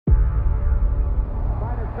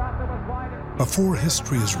Before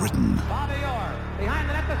history is written,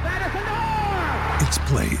 it's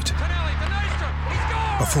played.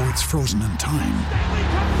 Before it's frozen in time,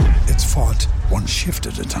 it's fought one shift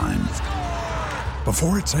at a time.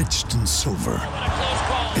 Before it's etched in silver,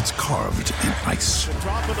 it's carved in ice.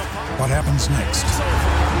 What happens next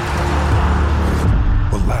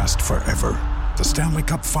will last forever. The Stanley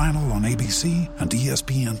Cup Final on ABC and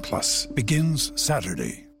ESPN+ begins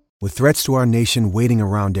Saturday. With threats to our nation waiting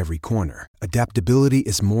around every corner, adaptability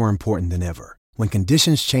is more important than ever. When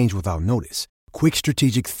conditions change without notice, quick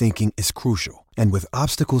strategic thinking is crucial. And with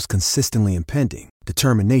obstacles consistently impending,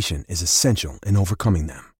 determination is essential in overcoming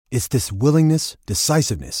them. It's this willingness,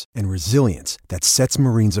 decisiveness, and resilience that sets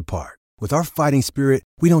Marines apart. With our fighting spirit,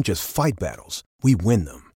 we don't just fight battles, we win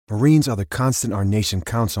them. Marines are the constant our nation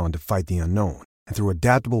counts on to fight the unknown. And through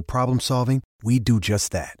adaptable problem solving, we do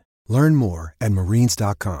just that. Learn more at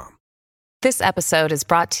marines.com. This episode is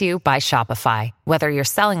brought to you by Shopify. Whether you're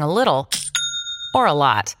selling a little or a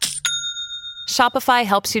lot, Shopify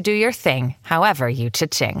helps you do your thing, however you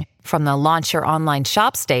cha-ching. From the launch your online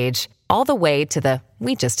shop stage, all the way to the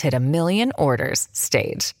we just hit 1 million orders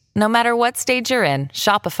stage. No matter what stage you're in,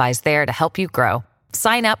 Shopify's there to help you grow.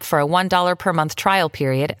 Sign up for a $1 per month trial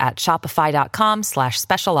period at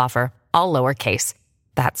shopify.com/special offer, all lowercase.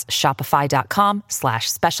 That's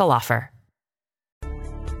shopify.com/special offer.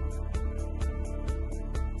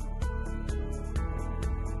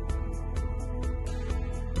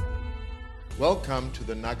 Welcome to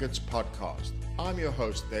the Nuggets Podcast. I'm your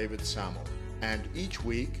host, David Samuel, and each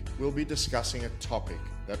week we'll be discussing a topic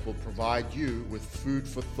that will provide you with food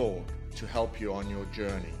for thought to help you on your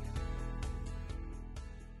journey.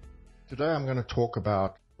 Today I'm going to talk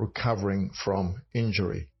about recovering from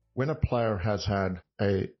injury. When a player has had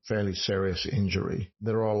a fairly serious injury,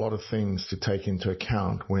 there are a lot of things to take into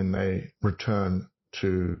account when they return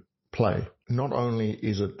to play. Not only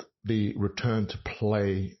is it the return to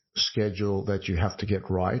play schedule that you have to get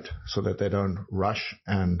right so that they don't rush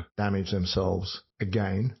and damage themselves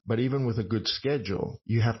again, but even with a good schedule,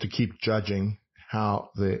 you have to keep judging how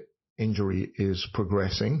the injury is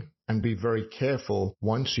progressing and be very careful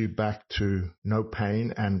once you're back to no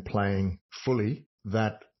pain and playing fully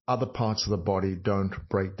that other parts of the body don't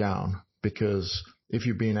break down. Because if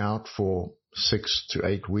you've been out for 6 to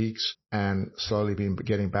 8 weeks and slowly been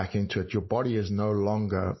getting back into it, your body is no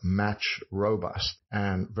longer match robust.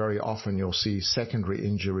 And very often you'll see secondary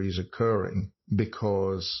injuries occurring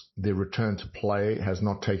because the return to play has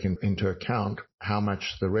not taken into account how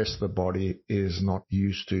much the rest of the body is not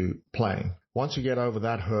used to playing. Once you get over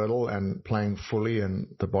that hurdle and playing fully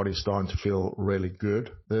and the body's starting to feel really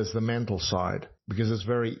good, there's the mental side, because it's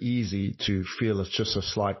very easy to feel it's just a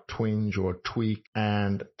slight twinge or tweak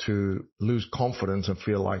and to lose confidence and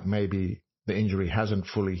feel like maybe the injury hasn't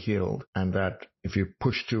fully healed and that if you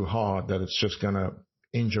push too hard that it's just going to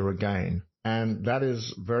injure again. And that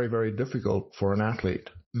is very, very difficult for an athlete.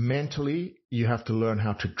 Mentally, you have to learn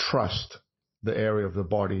how to trust the area of the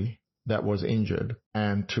body that was injured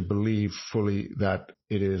and to believe fully that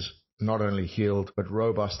it is not only healed but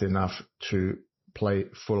robust enough to play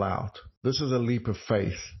full out. This is a leap of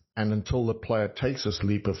faith, and until the player takes this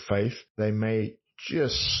leap of faith, they may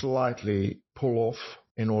just slightly pull off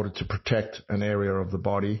in order to protect an area of the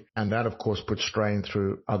body, and that of course puts strain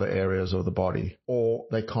through other areas of the body, or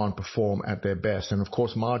they can't perform at their best. And of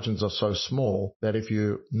course margins are so small that if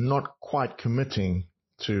you're not quite committing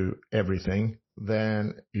to everything,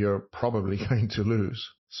 then you're probably going to lose.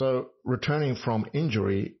 So returning from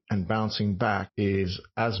injury and bouncing back is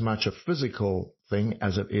as much a physical thing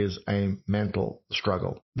as it is a mental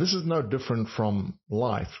struggle. This is no different from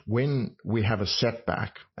life. When we have a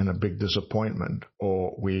setback and a big disappointment,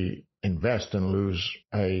 or we invest and lose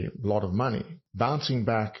a lot of money, bouncing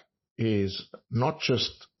back is not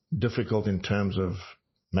just difficult in terms of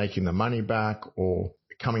making the money back or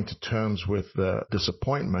coming to terms with the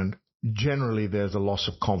disappointment. Generally, there's a loss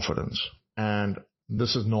of confidence, and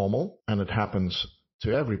this is normal, and it happens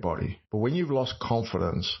to everybody. But when you've lost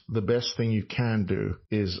confidence, the best thing you can do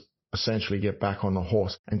is essentially get back on the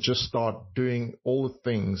horse and just start doing all the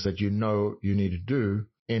things that you know you need to do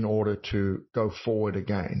in order to go forward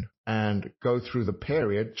again and go through the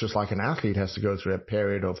period, just like an athlete has to go through a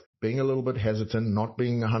period of being a little bit hesitant, not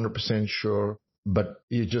being 100% sure, but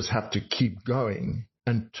you just have to keep going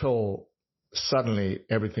until suddenly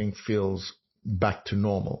everything feels back to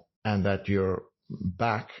normal and that you're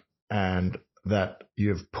back and that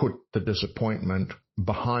you've put the disappointment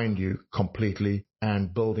behind you completely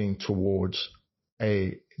and building towards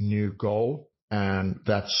a new goal. And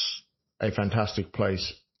that's a fantastic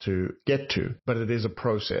place to get to, but it is a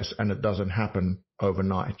process and it doesn't happen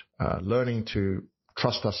overnight. Learning to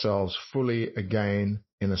trust ourselves fully again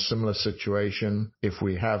in a similar situation, if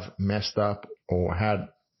we have messed up or had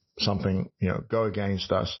something, go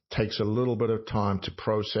against us, takes a little bit of time to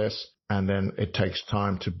process, and then it takes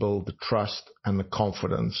time to build the trust and the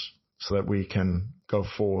confidence so that we can go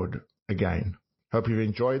forward again. Hope you've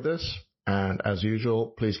enjoyed this. And as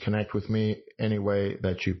usual, please connect with me any way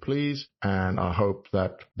that you please. And I hope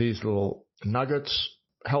that these little nuggets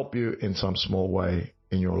help you in some small way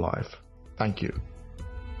in your life. Thank you.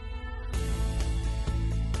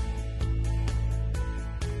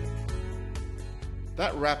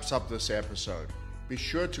 That wraps up this episode. Be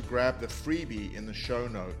sure to grab the freebie in the show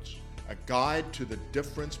notes, a guide to the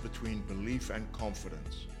difference between belief and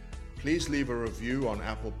confidence. Please leave a review on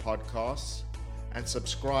Apple Podcasts and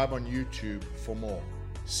subscribe on YouTube for more.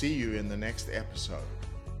 See you in the next episode.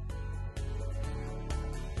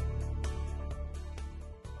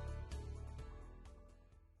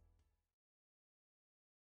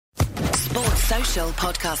 Sports Social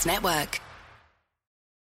Podcast Network.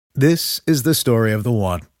 This is the story of the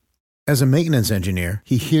one. As a maintenance engineer,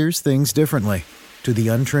 he hears things differently. To the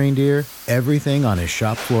untrained ear, everything on his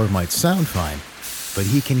shop floor might sound fine,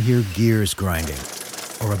 but he can hear gears grinding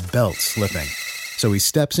or a belt slipping. So he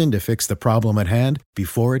steps in to fix the problem at hand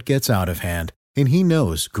before it gets out of hand. And he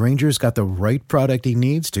knows Grainger's got the right product he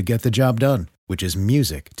needs to get the job done, which is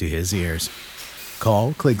music to his ears.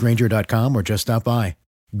 Call, click Grainger.com, or just stop by.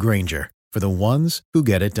 Grainger, for the ones who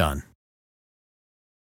get it done.